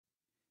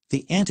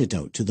The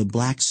Antidote to the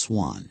Black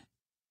Swan.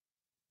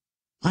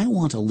 I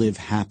want to live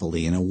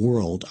happily in a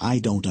world I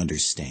don't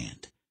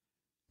understand.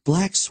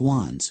 Black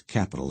swans,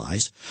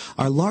 capitalized,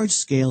 are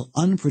large-scale,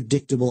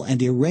 unpredictable,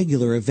 and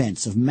irregular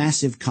events of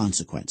massive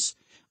consequence,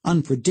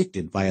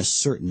 unpredicted by a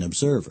certain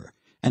observer,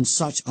 and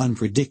such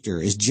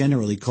unpredictor is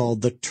generally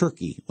called the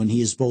turkey when he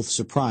is both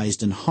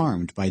surprised and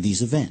harmed by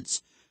these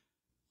events.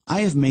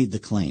 I have made the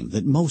claim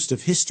that most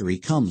of history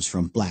comes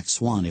from black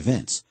swan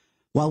events,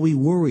 while we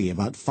worry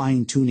about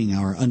fine-tuning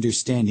our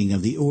understanding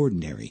of the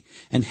ordinary,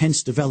 and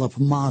hence develop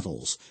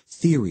models,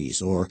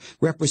 theories, or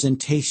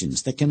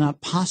representations that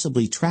cannot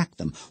possibly track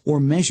them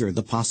or measure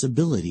the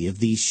possibility of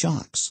these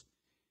shocks.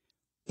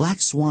 Black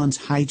swans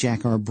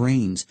hijack our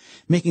brains,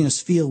 making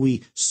us feel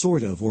we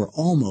sort of or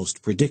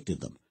almost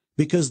predicted them,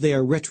 because they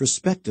are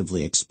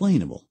retrospectively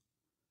explainable.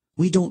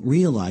 We don't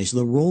realize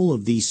the role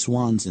of these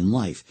swans in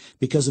life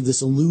because of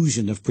this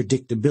illusion of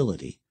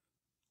predictability.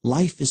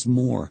 Life is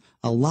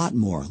a lot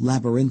more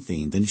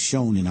labyrinthine than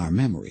shown in our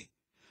memory.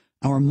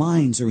 Our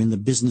minds are in the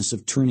business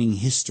of turning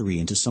history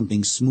into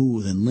something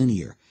smooth and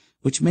linear,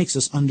 which makes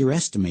us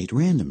underestimate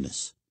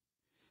randomness.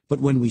 But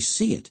when we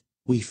see it,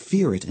 we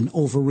fear it and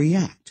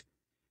overreact.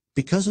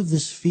 Because of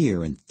this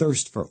fear and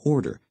thirst for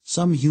order,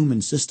 some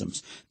human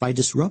systems, by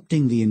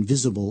disrupting the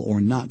invisible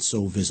or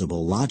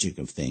not-so-visible logic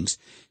of things,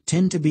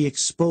 tend to be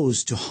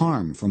exposed to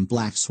harm from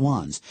black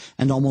swans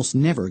and almost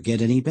never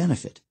get any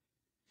benefit.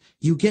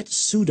 You get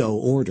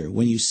pseudo-order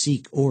when you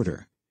seek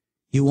order.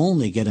 You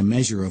only get a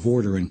measure of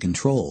order and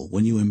control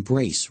when you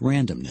embrace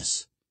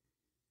randomness.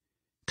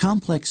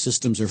 Complex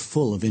systems are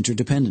full of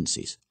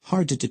interdependencies,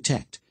 hard to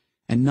detect,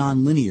 and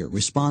nonlinear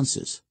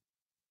responses.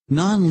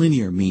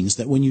 Nonlinear means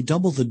that when you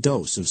double the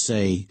dose of,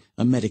 say,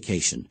 a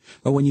medication,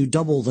 or when you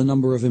double the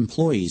number of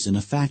employees in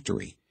a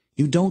factory,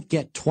 you don't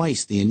get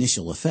twice the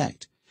initial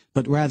effect,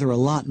 but rather a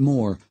lot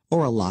more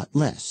or a lot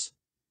less.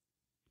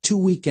 2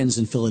 weekends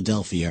in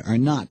Philadelphia are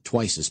not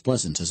twice as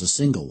pleasant as a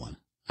single one.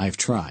 I've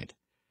tried.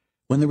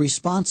 When the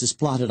response is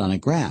plotted on a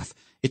graph,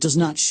 it does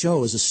not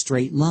show as a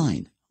straight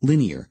line,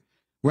 linear,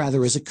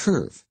 rather as a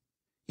curve.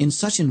 In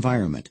such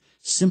environment,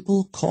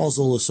 simple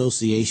causal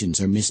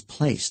associations are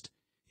misplaced.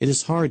 It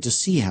is hard to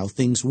see how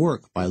things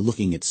work by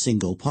looking at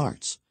single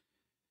parts.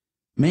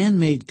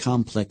 Man-made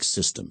complex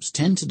systems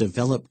tend to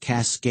develop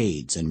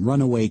cascades and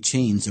runaway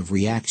chains of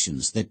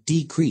reactions that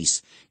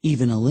decrease,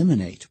 even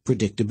eliminate,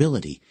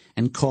 predictability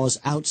and cause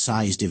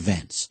outsized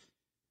events.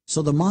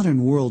 So the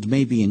modern world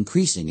may be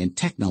increasing in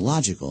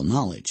technological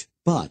knowledge,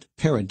 but,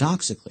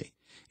 paradoxically,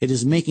 it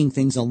is making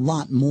things a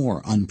lot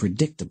more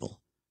unpredictable.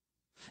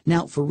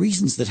 Now, for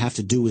reasons that have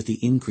to do with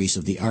the increase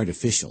of the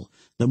artificial,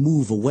 the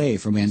move away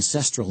from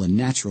ancestral and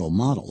natural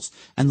models,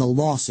 and the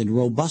loss in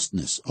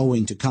robustness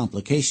owing to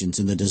complications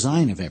in the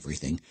design of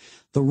everything,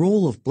 the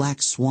role of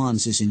black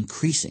swans is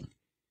increasing.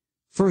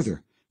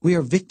 Further, we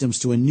are victims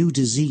to a new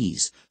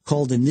disease,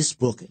 called in this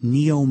book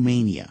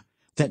neomania,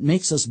 that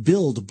makes us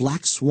build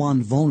black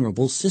swan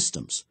vulnerable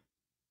systems.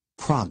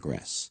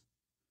 Progress.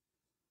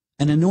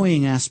 An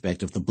annoying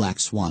aspect of the black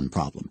swan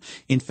problem,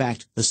 in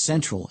fact the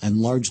central and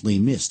largely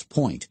missed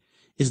point,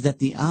 is that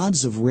the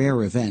odds of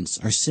rare events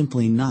are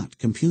simply not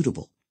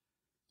computable.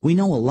 We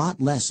know a lot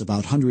less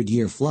about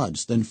 100-year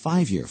floods than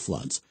 5-year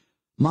floods.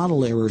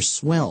 Model error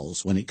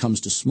swells when it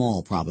comes to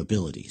small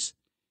probabilities.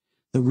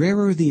 The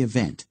rarer the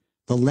event,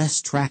 the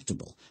less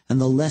tractable, and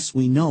the less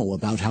we know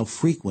about how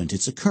frequent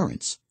its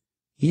occurrence.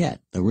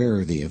 Yet, the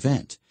rarer the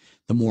event,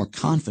 the more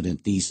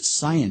confident these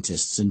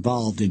scientists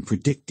involved in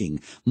predicting,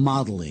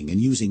 modeling,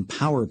 and using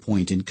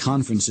PowerPoint in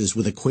conferences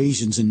with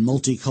equations in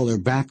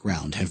multicolor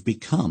background have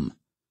become.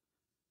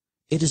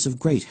 It is of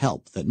great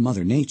help that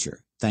Mother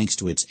Nature, thanks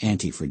to its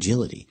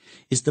anti-fragility,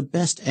 is the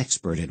best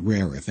expert at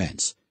rare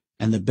events,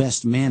 and the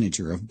best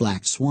manager of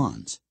black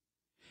swans.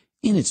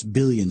 In its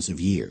billions of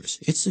years,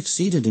 it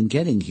succeeded in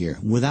getting here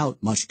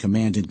without much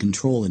command and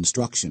control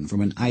instruction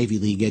from an Ivy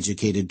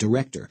League-educated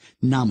director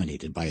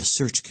nominated by a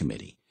search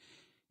committee.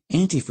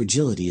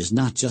 Antifragility is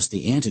not just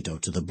the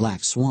antidote to the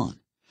black swan.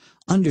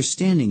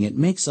 Understanding it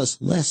makes us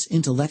less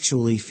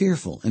intellectually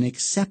fearful and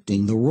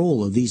accepting the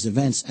role of these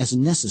events as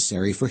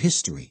necessary for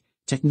history,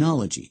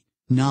 technology,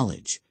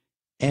 knowledge,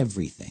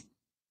 everything.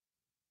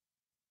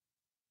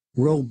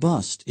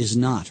 Robust is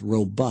not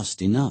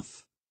robust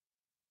enough.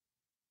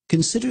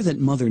 Consider that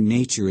Mother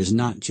Nature is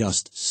not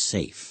just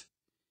safe.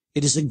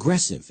 It is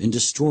aggressive in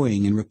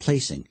destroying and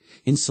replacing,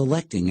 in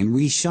selecting and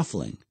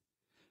reshuffling.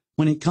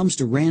 When it comes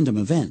to random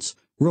events,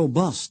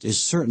 robust is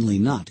certainly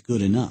not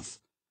good enough.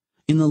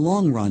 In the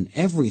long run,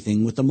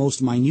 everything with the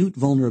most minute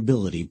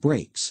vulnerability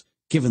breaks,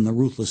 given the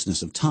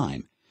ruthlessness of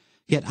time.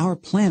 Yet our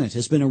planet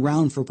has been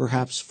around for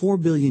perhaps 4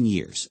 billion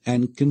years,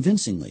 and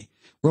convincingly,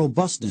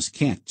 robustness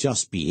can't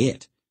just be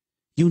it.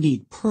 You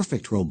need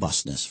perfect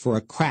robustness for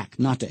a crack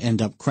not to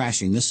end up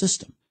crashing the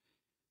system.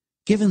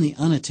 Given the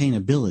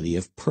unattainability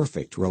of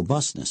perfect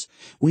robustness,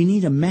 we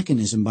need a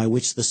mechanism by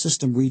which the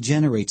system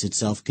regenerates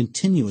itself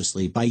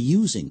continuously by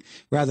using,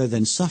 rather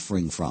than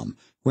suffering from,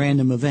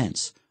 random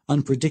events,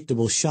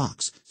 unpredictable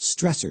shocks,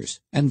 stressors,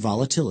 and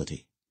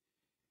volatility.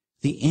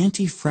 the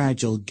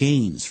antifragile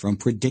gains from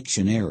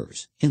prediction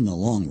errors in the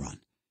long run.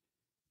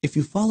 If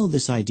you follow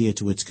this idea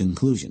to its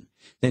conclusion,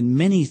 then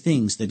many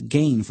things that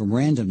gain from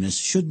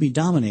randomness should be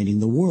dominating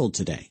the world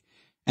today,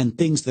 and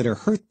things that are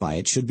hurt by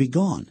it should be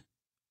gone.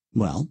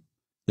 Well,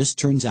 this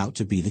turns out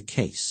to be the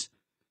case.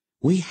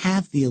 We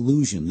have the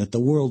illusion that the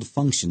world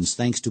functions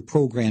thanks to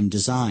program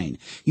design,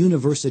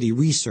 university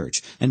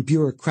research, and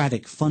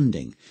bureaucratic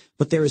funding,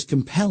 but there is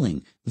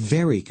compelling,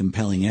 very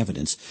compelling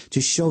evidence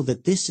to show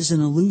that this is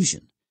an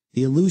illusion,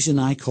 the illusion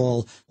I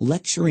call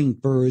lecturing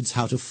birds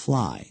how to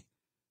fly.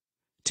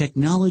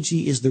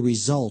 Technology is the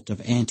result of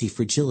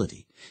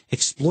antifragility,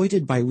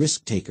 exploited by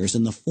risk-takers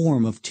in the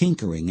form of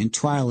tinkering and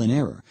trial and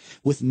error,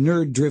 with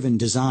nerd-driven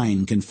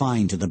design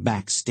confined to the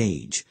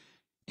backstage.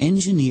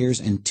 Engineers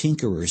and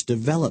tinkerers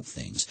develop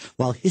things,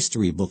 while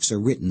history books are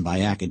written by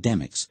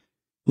academics.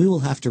 We will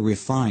have to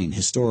refine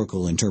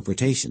historical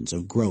interpretations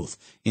of growth,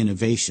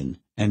 innovation,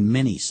 and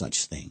many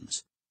such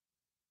things.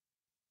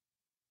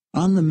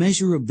 On the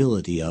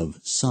measurability of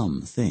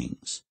some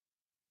things.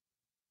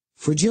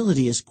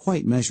 Fragility is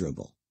quite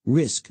measurable,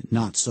 risk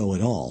not so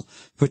at all,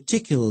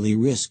 particularly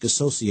risk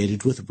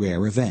associated with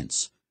rare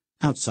events,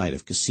 outside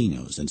of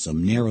casinos and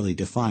some narrowly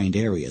defined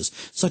areas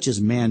such as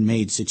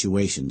man-made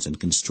situations and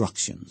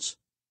constructions.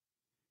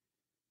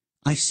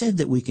 I said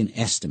that we can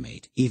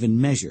estimate, even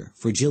measure,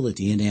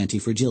 fragility and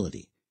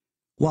antifragility,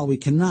 while we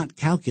cannot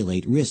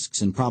calculate risks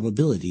and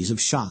probabilities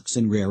of shocks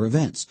and rare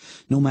events,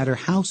 no matter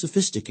how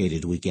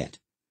sophisticated we get.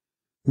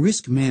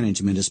 Risk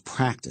management as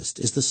practiced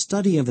is the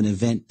study of an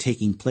event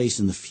taking place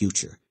in the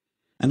future,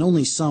 and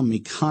only some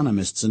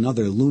economists and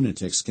other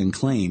lunatics can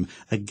claim,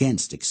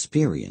 against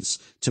experience,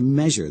 to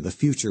measure the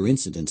future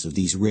incidence of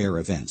these rare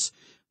events,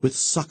 with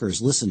suckers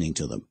listening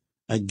to them,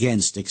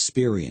 against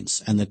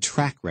experience and the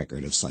track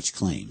record of such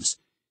claims.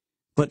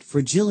 But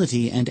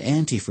fragility and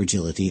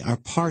antifragility are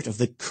part of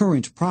the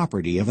current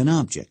property of an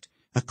object,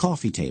 a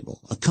coffee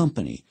table, a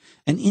company,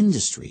 an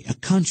industry, a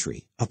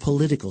country, a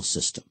political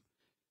system.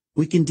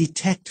 We can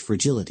detect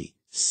fragility,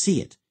 see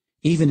it,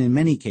 even in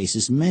many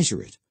cases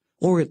measure it,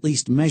 or at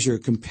least measure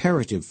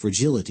comparative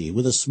fragility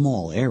with a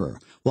small error,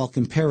 while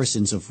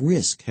comparisons of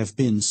risk have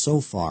been so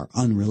far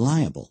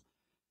unreliable.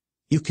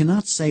 You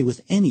cannot say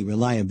with any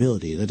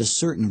reliability that a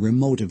certain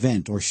remote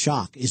event or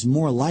shock is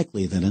more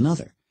likely than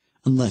another,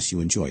 unless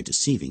you enjoy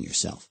deceiving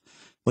yourself.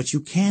 But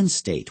you can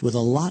state with a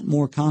lot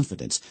more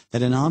confidence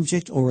that an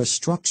object or a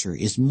structure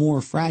is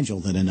more fragile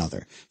than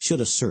another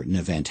should a certain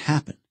event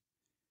happen.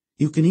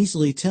 You can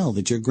easily tell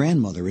that your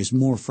grandmother is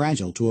more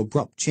fragile to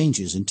abrupt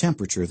changes in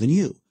temperature than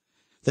you,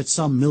 that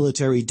some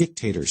military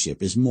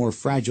dictatorship is more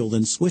fragile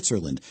than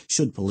Switzerland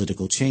should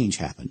political change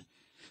happen,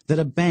 that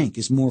a bank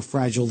is more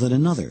fragile than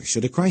another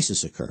should a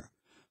crisis occur,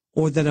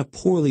 or that a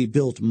poorly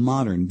built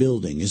modern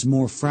building is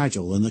more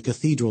fragile than the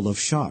Cathedral of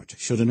Chartres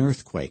should an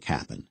earthquake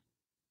happen.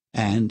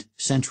 And,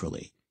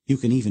 centrally, you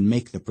can even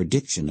make the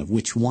prediction of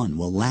which one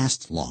will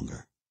last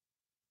longer.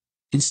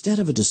 Instead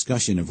of a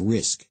discussion of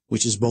risk,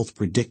 which is both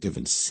predictive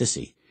and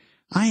sissy,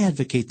 I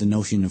advocate the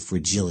notion of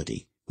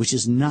fragility, which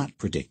is not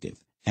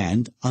predictive,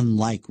 and,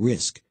 unlike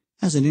risk,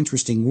 has an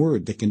interesting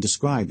word that can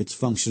describe its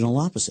functional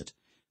opposite,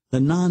 the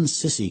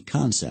non-sissy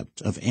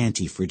concept of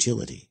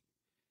antifragility.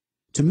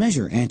 To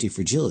measure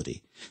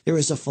antifragility, there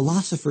is a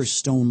philosopher's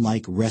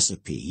stone-like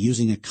recipe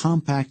using a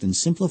compact and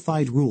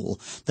simplified rule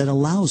that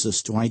allows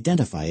us to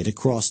identify it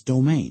across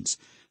domains,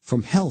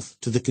 from health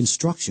to the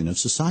construction of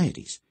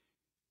societies.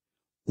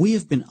 We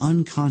have been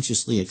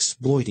unconsciously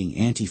exploiting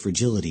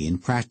antifragility in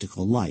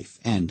practical life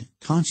and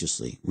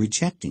consciously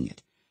rejecting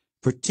it,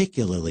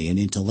 particularly in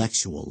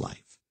intellectual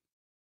life.